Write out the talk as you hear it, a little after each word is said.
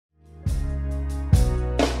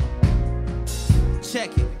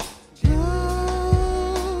Check it.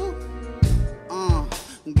 Go,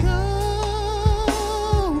 go.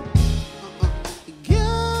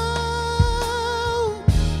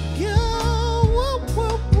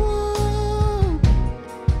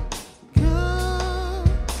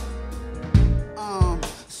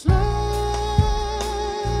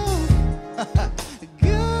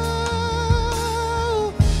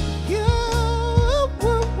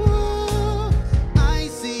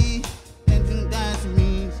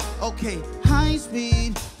 Okay, high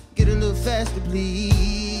speed, get a little faster,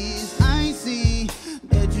 please. I see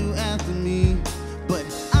that you after me, but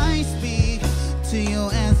I speak to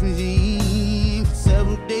your ass machine. For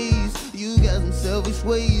several days, you got some selfish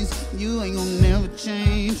ways. You ain't gonna never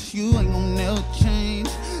change. You ain't gonna never change.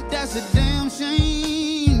 That's a damn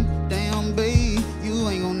shame. Damn, babe, you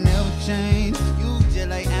ain't gonna never change. You just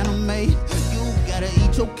like anime. You gotta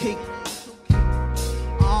eat your cake.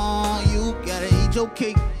 You gotta eat your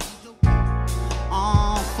cake.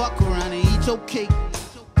 Fuck around and eat your cake.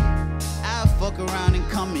 I'll fuck around and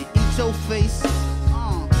come and eat your face.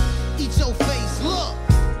 Eat your face, look.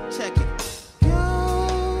 Check it.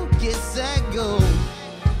 Go, get set, go.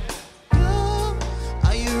 Go,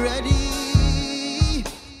 are you ready?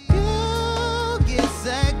 Go, get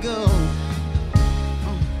set, go.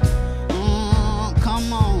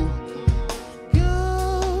 Come on.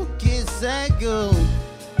 Go, get set, go.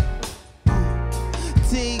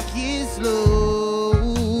 Take it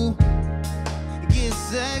slow. Get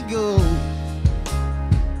set, go.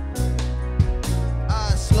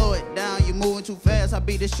 Slow it down, you moving too fast. I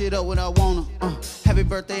beat this shit up when I wanna. Happy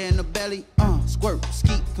birthday in the belly. Squirt,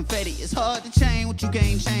 skeet, confetti. It's hard to change what you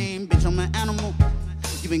can't change. Bitch, I'm an animal.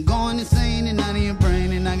 You been going insane and out of your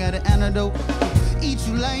brain, and I got an antidote. Eat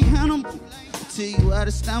you like Hannibal till you out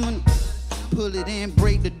of stamina. Pull it in,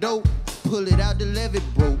 break the dope. Pull it out the levee,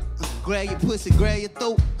 bro. Grab your pussy, grab your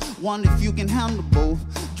throat. Wonder if you can handle both.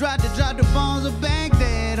 Drop the bombs of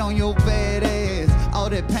Baghdad on your bad ass. All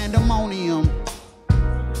that pandemonium.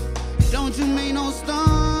 Don't you make no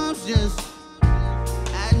stumps, just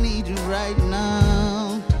I need you right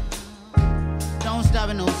now. Don't stop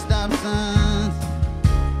at no stop signs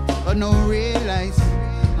or no red lights.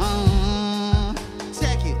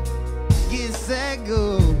 Check it. Get set,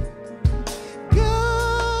 go.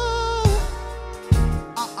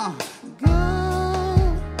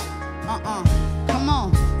 Come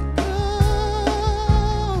on. Go.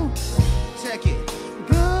 Check it.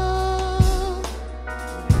 Go.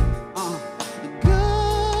 Go. Go.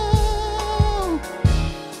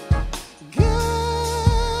 Go.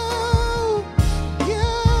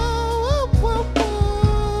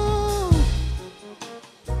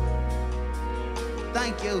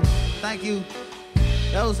 Thank you. Thank you.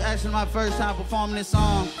 That was actually my first time performing this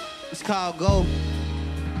song. It's called Go.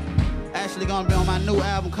 Actually gonna be on my new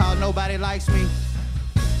album called Nobody Likes Me.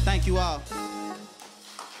 Thank you all.